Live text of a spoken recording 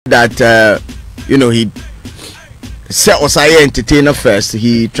that you know, he set Osaya entertainer first,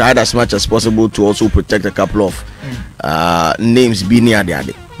 he tried as much as possible to also protect a couple of names being near the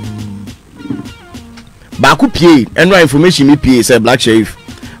other. Baku PA, and no information me PA say Black Sherif.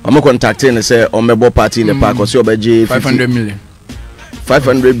 I'm contacting and say on my party in the park or so by 500 million.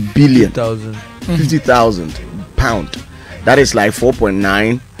 500 billion. 50,000 pound. That is like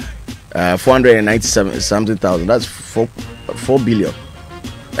 4.9 497 something thousand. That's 4 billion.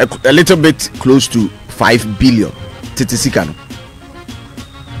 A little bit close to 5 billion. Titisikano.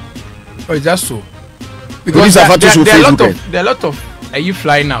 Oh, is that so? Because there are a lot of are you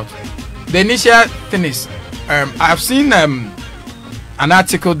flying out? The initial thing is I've seen an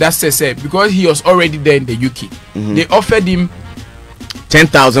article that says because he was already there in the UK, they offered him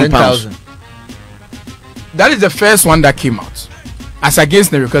 10,000 pounds. That is the first one that came out as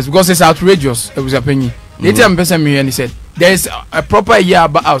against the request because it's outrageous. It was a penny. Later, and he said there is a proper year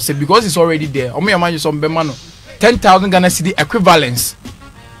about I said because it's already there. 10,000 Ghana cedi equivalence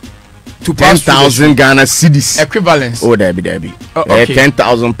to 10,000 Ghana cedis equivalence. Oh, there be. Okay.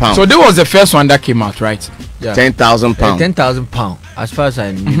 10,000 pounds. So that was the first one that came out, right? Yeah. 10,000 pounds. 10,000 pounds. As far as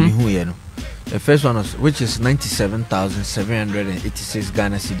I know, the first one was, which is 97,786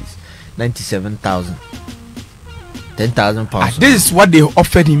 Ghana cedis. 97,000. 10,000 pounds. This is what they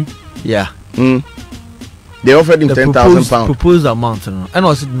offered him. Yeah. They offered him 10,000 pounds. Proposed amount, you know. And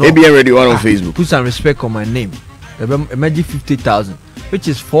also no. ABN Radio on Facebook. Put some respect on my name. Imagine 50,000, which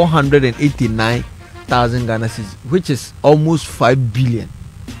is 489,000 Ghana cedis, which is almost 5 billion.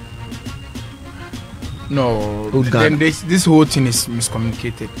 No, then this whole thing is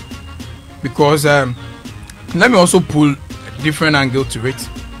miscommunicated because let me also pull a different angle to it.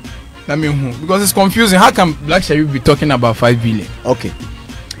 Because it's confusing. How can Black Sherif be talking about 5 billion? Okay.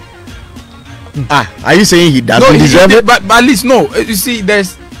 Are you saying he doesn't deserve it? But at least no. You see,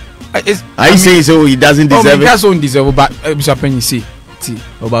 there's. Are you saying so he doesn't deserve it? He doesn't deserve it. But Mr. Penny, see.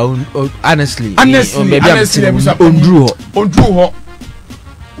 Honestly,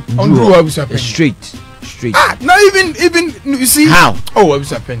 straight. Not even you see how? Oh,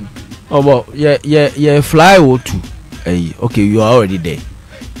 Mr. Penny. Oh well, yeah. Fly or two. Hey, okay, you are already there.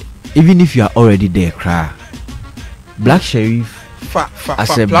 Even if you are already there, cry. Black Sherif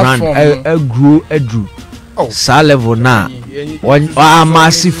as a brand, I grew. Sa level na. One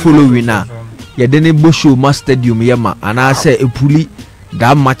massive following na. Yeah, then a Bosho Mass Stadium yama, and I say a pulley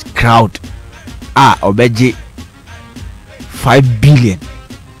that much crowd. Obeje 5 billion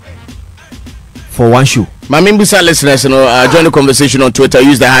for one show. My Mimbusa listeners, join the conversation on Twitter.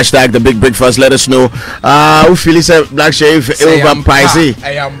 Use the hashtag The Big Breakfast. Let us know who feels Black Sherif overpriced,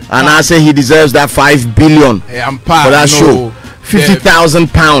 and I say he deserves that 5 billion for that show.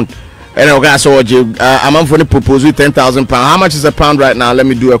 50,000 pound. And I saw I'm on for the proposal 10,000 pound. How much is a pound right now? Let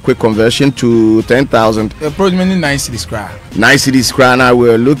me do a quick conversion to 10,000. Approximately 9 cedis cry. 9 cedis cry. Now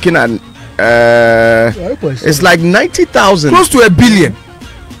we're looking at it's like 90,000. Close to $1 billion.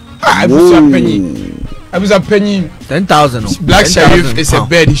 I was a penny. 10,000. Black Sherif is a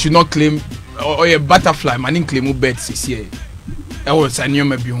bird. He should not claim or a butterfly. Man, didn't claim bird this year. That was a new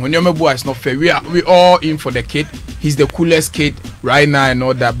maybe. When your boy is not fair. We all in for the kid. He's the coolest kid right now and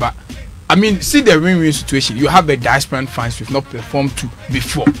all that. But I mean, see the win-win situation. You have a diaspora fans who've not performed to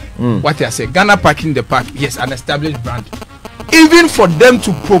before. What I said, Ghana Parking the Park, yes, an established brand. Even for them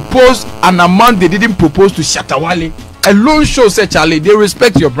to propose an amount they didn't propose to Shatawale, alone shows say Charlie, they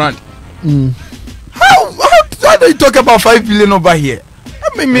respect your brand. How do you talk about 5 billion over here?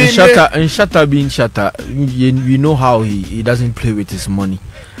 I mean, Shatta being Shatta, we know how he doesn't play with his money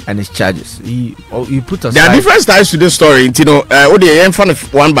and his charges. He put aside. There are different styles to this story. You know, in front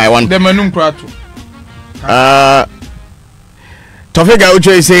of one by one. The Manum Prato. Tofega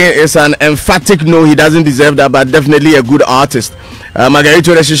Uche is saying it's an emphatic no, he doesn't deserve that, but definitely a good artist.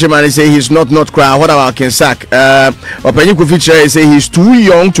 Margarito Reshishiman is saying he's not cry. What about Kensak? Openyu Kuficha is saying he's too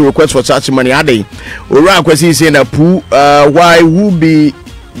young to request for such money. Ade Ura Kwesi is saying why would be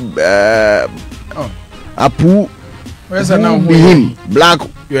Apu be him black.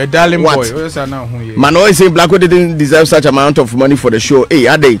 You're a darling what? Boy. Mano is saying Black didn't deserve such amount of money for the show. Hey,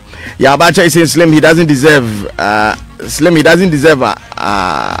 Ade Yabacha is saying Slim, he doesn't deserve Slim, he doesn't deserve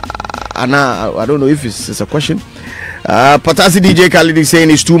I don't know if it's a question. Patasi DJ Khalid is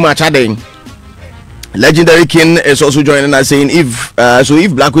saying it's too much. Ade Legendary King is also joining us saying if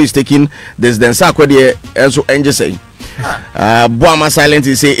Blacko is taking this, then Sakwe also Angel saying Boama Silent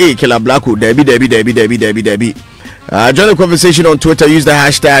is saying hey killer Blacko Debbie. Join the conversation on Twitter. Use the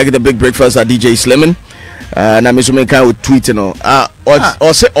hashtag The Big Breakfast at DJ Slimmin. Na Misumeka would tweet or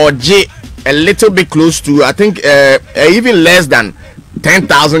say or J a little bit close to I think even less than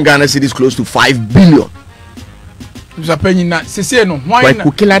 10,000 Ghana cedis, close to 5 billion. Why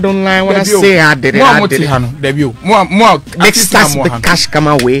Kukila don't lie when I say I did it. Next time the cash come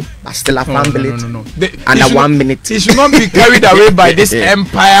away, I still have family. No. Under 1 minute. He should not be carried away by this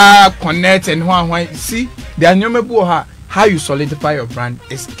empire connect and why. See, the annual how you solidify your brand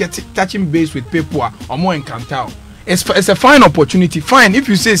is touching base with people or more encounter. It's a fine opportunity. Fine if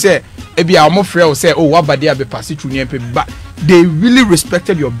you say maybe our more friend will say, oh, what bad be passing through, but they really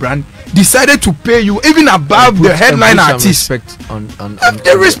respected your brand, decided to pay you even above the headline artist.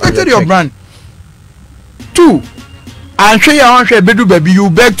 They respected your brand. 2, and show your bedu baby, you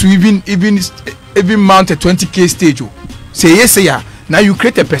beg to even mount a 20K stage. Say yes, say yeah. Now you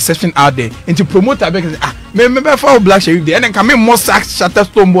create a perception out there and to promote a beg. Remember for Black Sherif there, and then come in more sacks, shatter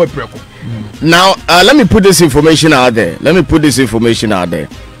stone boy preko. Now, let me put this information out there.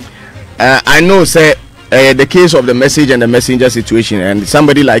 I know, say, the case of the message and the messenger situation, and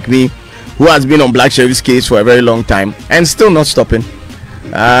somebody like me who has been on Black Sherif's case for a very long time and still not stopping.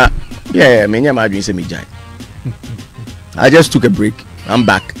 I just took a break. I'm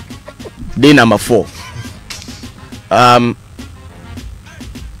back. Day number 4.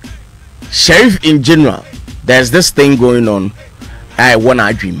 Sherif in general, there's this thing going on. I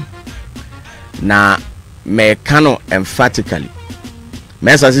wanna dream. Now, me cannot emphatically.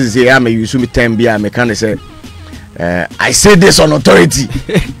 Mesa say I may use me 10 beer. Me can say, I say this on authority.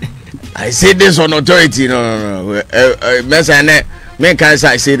 I say this on authority. No. Mesa me can say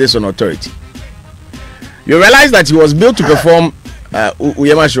I say this on authority. You realize that he was built to perform. You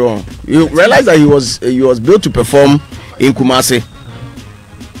realize that he was built to perform in Kumasi.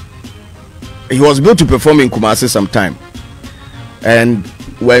 He was built to perform in Kumasi sometime, and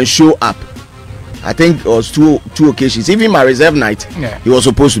when show up, I think it was two occasions. Even my reserve night, he was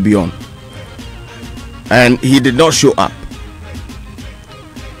supposed to be on, and he did not show up.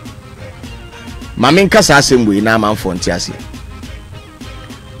 Maminka sa same way na man fontiasi.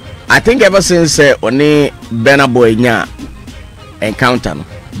 I think ever since Oni Bena Boy nya encounter,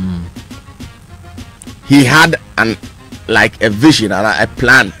 he had a vision and a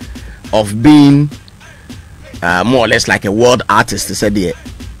plan of being more or less like a world artist. He said, yeah,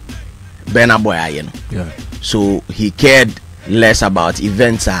 Bena Boy, so he cared less about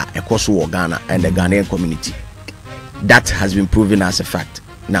events across Ghana and the Ghanaian community. That has been proven as a fact.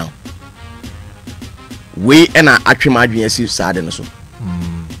 Now, we and our actual margin sad and so.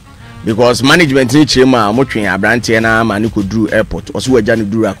 Because management in Chima, Motrin, Abrantiana, Manuko Drew Airport, was where Johnny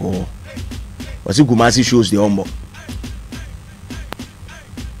Drew alcohol. Was Kumasi shows the humble.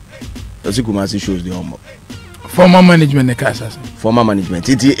 Kumasi shows the humble. Former management, the Casas. Former management.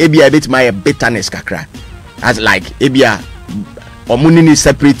 It's ABI bit my bitterness, Kakra. As like ABI or Munini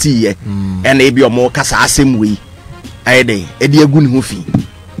separate and ABI or more Casa same way. I day, Edia Gun Hufi.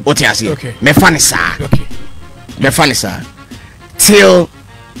 What you say? Okay. Mefanisa. Okay. Mefanisa. Till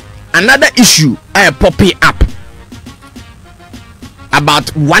another issue popping up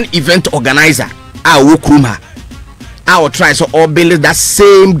about one event organizer. I will come her. I will try so all build that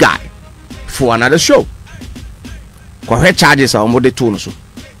same guy for another show. Because her charges are more the tone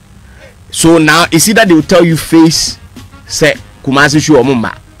so now it's either they will tell you face say Kumasi show or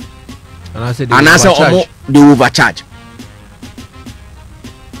mumma. And I said they overcharge.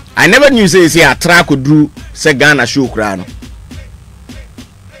 I never knew say a track could do say Ghana show crown.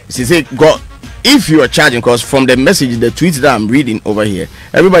 Say God, if you are charging, because from the message, the tweets that I'm reading over here,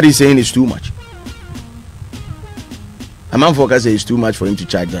 everybody's saying it's too much. A man focus say it's too much for him to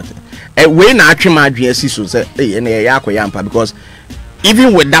charge that. And when I actually my GSC say, hey, because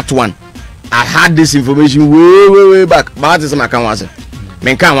even with that one, I had this information way back. But this my can was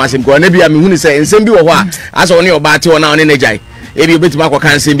men can was him go maybe I mean when say same be what as on your batty on now energy. If you bit my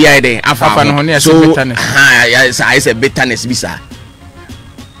can say be there so I say bitterness visa.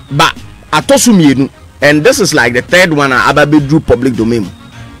 But Atosumienu, and this is like the third one Ababe drew public domain.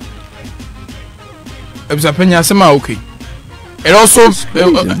 Okay. It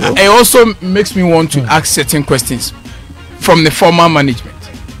also makes me want to ask certain questions from the former management.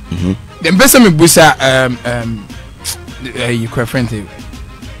 The person me busa you friend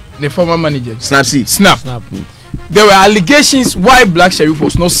the former manager Snap. There were allegations why Black Sherif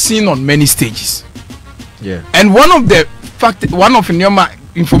was not seen on many stages. Yeah. And one of the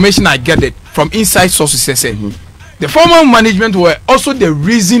information I gathered from inside sources said the former management were also the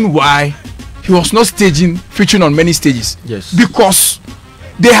reason why he was not featuring on many stages. Yes. Because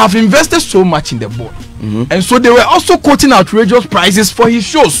they have invested so much in the board. And so they were also quoting outrageous prices for his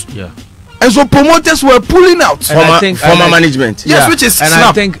shows. Yeah. And so promoters were pulling out. Former management. Yes, which is and Snap.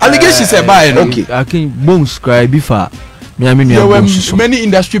 I think allegations about okay. I think boom scribe before There were many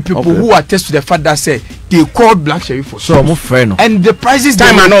industry people who attest to the fact that say they called Black Sherif for so I'm friend. And the prices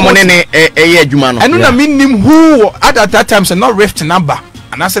time I know money I know that mean him who at that time said not rift number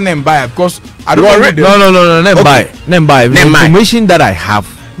and I said name buy because I don't no name buy the information that I have.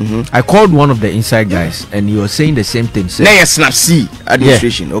 I called one of the inside guys and he was saying the same thing. Say Snap C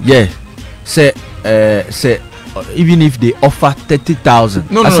administration. Yeah. Say even if they offer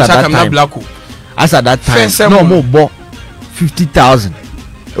 30,000. No, I'm not black. As at that time, no more bought 50,000.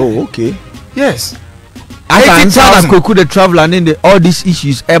 Oh, okay. Yes. As I could the travel and then all these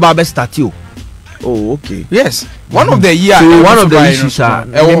issues ever start you. Oh, okay. Yes. One of the issues are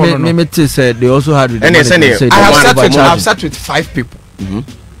said they also had with I have sat with 5 people.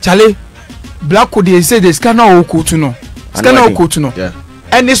 Charlie, Black they say the scanner oko to know. Yeah.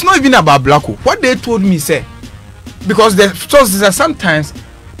 And it's not even about Black. What they told me say because the sources are sometimes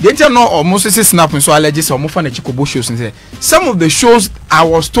they tell no or Moses snapping so allergies or Mofan Chikobo shows and say some of the shows I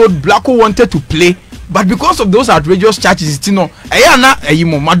was told Black wanted to play, but because of those outrageous charges, you know,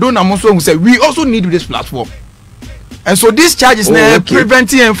 Madonna Monso who said we also need this platform. And so these charges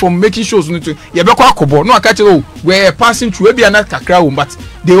preventing them from making shows. No, I catch it. We're passing through maybe another kakra, but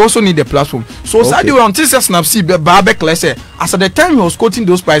they also need the platform. So sadly, until Snap C Babek let's say as at the time he was quoting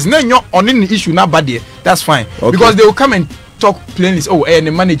those prices, then you're on any issue not bad there. That's fine because they will come and talk plainly. And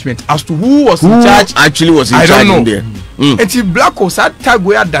the management as to who was in charge. Actually was in charge. I don't know. And Black was at tag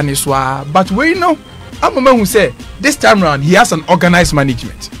where Daniswa, but we know I'm a man who say this time around he has an organized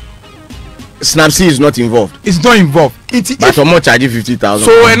management. Snap C is not involved. It's not involved. But how much charge 50,000?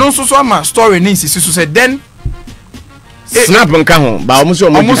 So and also some story needs so said then Snap and Kahon, but almost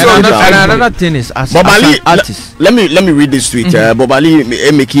another thing is as artist. Let me read this tweet. Bobali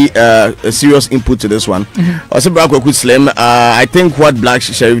make a serious input to this one. Also, Slim. I think what Black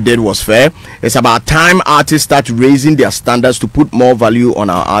Sherif did was fair. It's about time artists start raising their standards to put more value on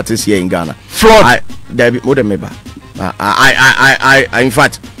our artists here in Ghana. Fraud. I in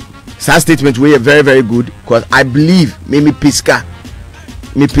fact, that statement were very very good because I believe me Pisca,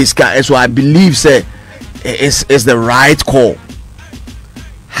 and so I believe say. Is the right call.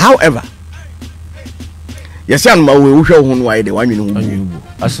 However, yes, I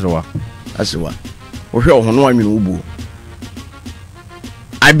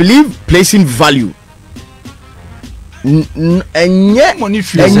believe placing value and yet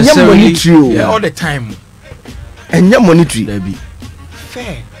monetary all the time and yet monetary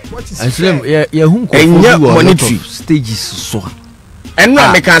fair. What is fair? Monetary stages so and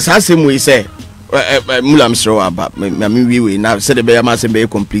not make us have same way say Mulam Sroa, we now said the bear must be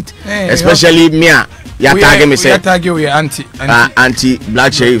complete, especially me. Tag me say anti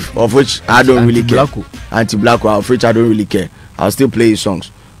Black Sherif, of which I don't really care. Anti Black, of which I don't really care. I'll still play his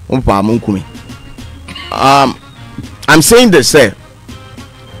songs. I'm saying this, say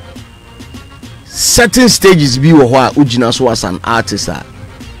certain stages be what Ujina so as an artist a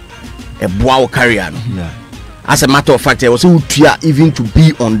bow career. As a matter of fact, I was even to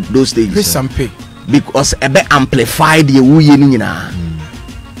be on those stages because a bit amplified the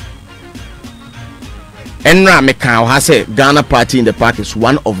Enra Mekau has said Ghana Party in the Park is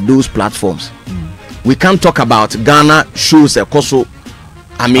one of those platforms. We can't talk about Ghana shows a Koso.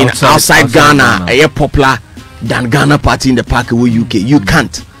 I mean outside Ghana, a popular than Ghana Party in the Park with UK. You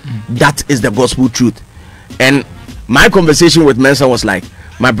can't. That is the gospel truth. And my conversation with Mensa was like,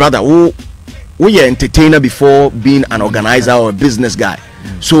 my brother, who we are entertainer before being an organizer or a business guy,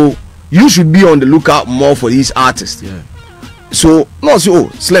 so you should be on the lookout more for these artists. So no, so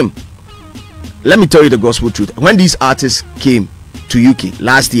Slim, let me tell you the gospel truth. When these artists came to UK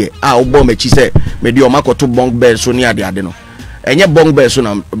last year, she said me di omakoto bong bell so near the adeno enye bong bell so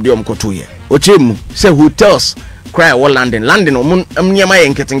na di omkoto here ochemu say hotels cry all London omnyama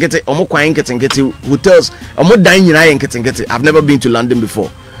yenketengete omokwan yenketengete hotels omodan nyina yenketengete. I've never been to London before.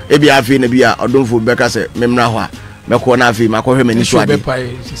 Ebi afi na bia odonfo beka say memra ho a meko na afi makohwe mani so ade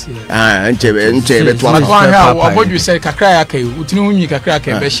nchebe to akwa what you say kakra ya kai utini hunyi kakra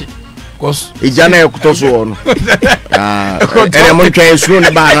kai beshi because ijana ekuto so no ene mo twa esuro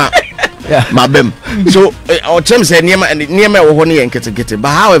ne ba na mabem so ochem say niema wo ho ne yenketengete. But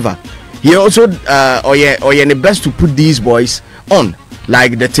however, he also oye the best to put these boys on,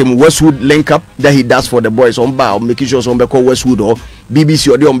 like the Team Westwood link up that he does for the boys on bar, making sure some call Westwood or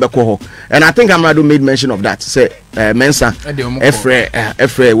BBC or the Ombeko. And I think Amrado made mention of that. Say Mensa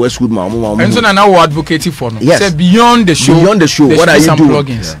Efre Westwood and so now we're advocating for no. Yes. Say beyond the show, what are you doing?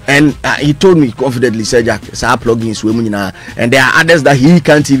 Plugins. And he told me confidently, said Jack, plugins and there are others that he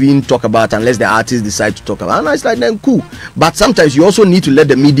can't even talk about unless the artists decide to talk about. And it's like then cool. But sometimes you also need to let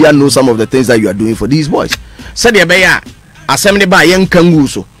the media know some of the things that you are doing for these boys. Said asem ne ba yen kan wu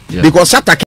so because Sata